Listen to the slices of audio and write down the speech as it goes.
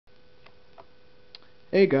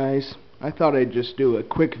Hey guys, I thought I'd just do a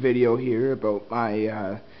quick video here about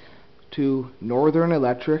my two Northern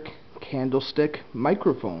Electric Candlestick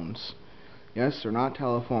microphones. Yes, they're not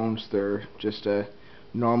telephones, they're just a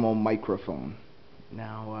normal microphone.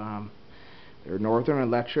 Now, they're Northern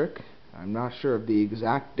Electric. I'm not sure of the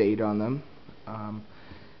exact date on them.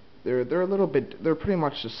 They're a little bit, they're pretty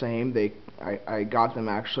much the same. I got them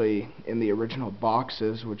actually in the original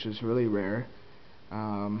boxes, which is really rare.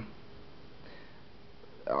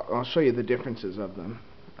 I'll show you the differences of them.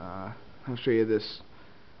 I'll show you this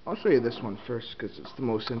one first because it's the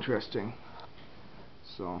most interesting.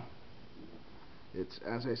 So it's,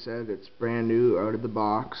 as I said, it's brand new out of the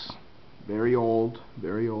box, very old,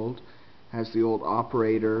 has the old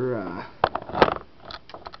operator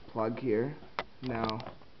plug here. Now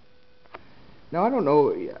I don't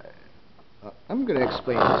know, I'm going to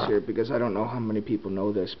explain this here because I don't know how many people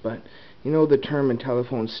know this, but you know the term in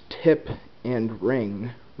telephones, tip and ring,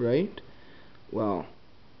 right? Well,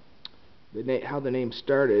 how the name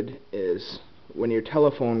started is when your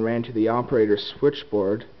telephone ran to the operator's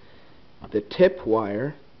switchboard, the tip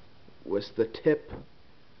wire was the tip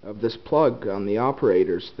of this plug on the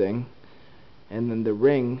operator's thing, and then the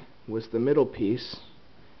ring was the middle piece,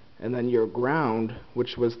 and then your ground,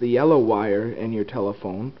 which was the yellow wire in your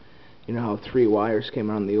telephone, you know how 3 wires came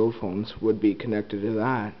on the old phones, would be connected to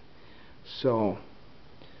that. So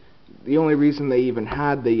the only reason they even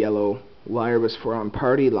had the yellow wire was for on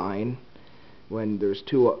party line. When there's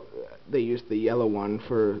two, they used the yellow one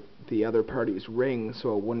for the other party's ring,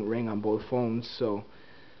 so it wouldn't ring on both phones. So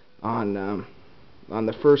on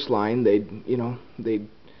the first line,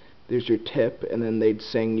 there's your tip, and then they'd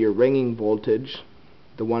sing your ringing voltage.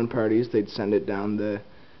 The one parties, they'd send it down the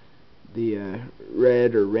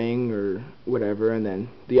red or ring or whatever, and then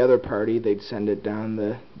the other party, they'd send it down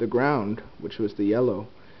the ground, which was the yellow.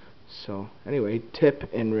 So anyway, tip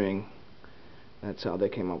and ring, that's how they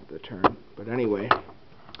came up with the term. But anyway,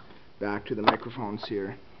 back to the microphones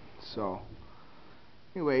here. So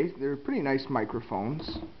anyway, they're pretty nice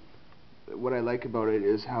microphones. What I like about it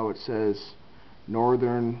is how it says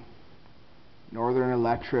Northern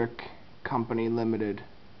Electric Company Limited.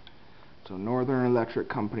 So Northern Electric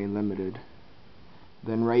Company Limited.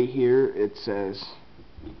 Then right here it says,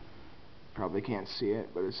 probably can't see it,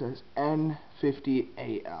 but it says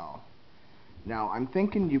N50AL. Now I'm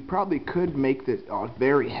thinking you probably could make this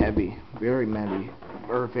very heavy,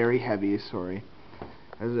 sorry.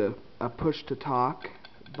 There's a push to talk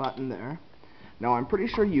button there. Now I'm pretty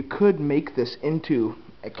sure you could make this into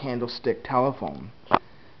a candlestick telephone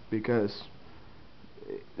because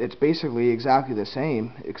it's basically exactly the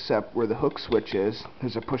same, except where the hook switch is,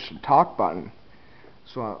 there's a push to talk button.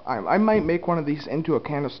 So I might make one of these into a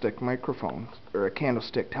candlestick microphone or a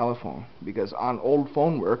candlestick telephone, because on old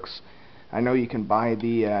phone works, I know you can buy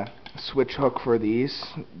the switch hook for these,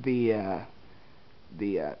 the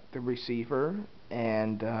receiver,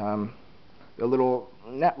 and the little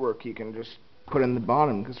network you can just put in the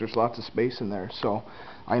bottom because there's lots of space in there. So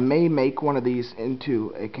I may make one of these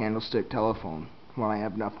into a candlestick telephone when I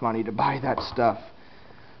have enough money to buy that stuff.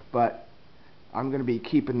 But I'm going to be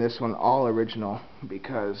keeping this one all original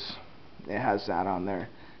because it has that on there.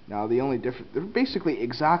 Now the only difference, they're basically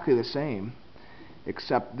exactly the same,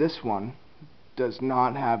 except this one does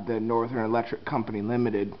not have the Northern Electric Company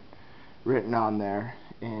Limited written on there,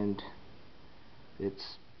 and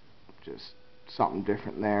it's just something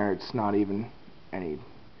different there. It's not even any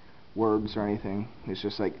words or anything, it's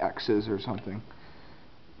just like X's or something.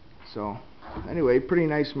 So anyway, pretty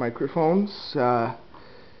nice microphones.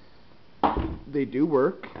 They do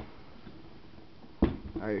work.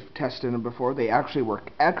 I've tested them before. They actually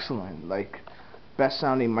work excellent, like best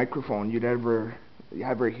sounding microphone you'd ever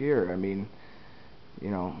hear. I mean, you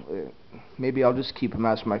know, maybe I'll just keep them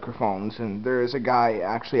as microphones. And there is a guy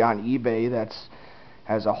actually on eBay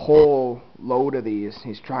has a whole load of these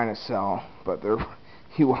he's trying to sell, but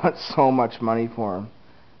he wants so much money for them.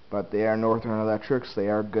 But they are Northern Electrics. They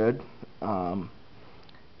are good.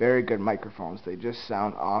 Very good microphones. They just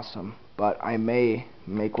sound awesome. But I may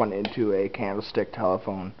make one into a candlestick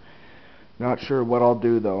telephone. Not sure what I'll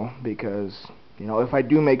do though, because you know, if I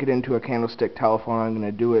do make it into a candlestick telephone, I'm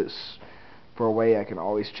going to do it for a way I can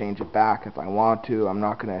always change it back if I want to. I'm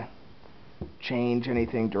not going to change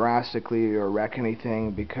anything drastically or wreck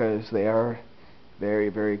anything because they are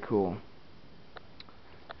very cool.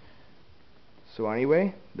 So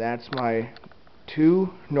anyway, that's my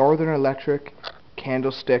two Northern Electric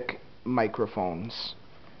candlestick microphones.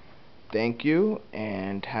 Thank you,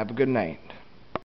 and have a good night.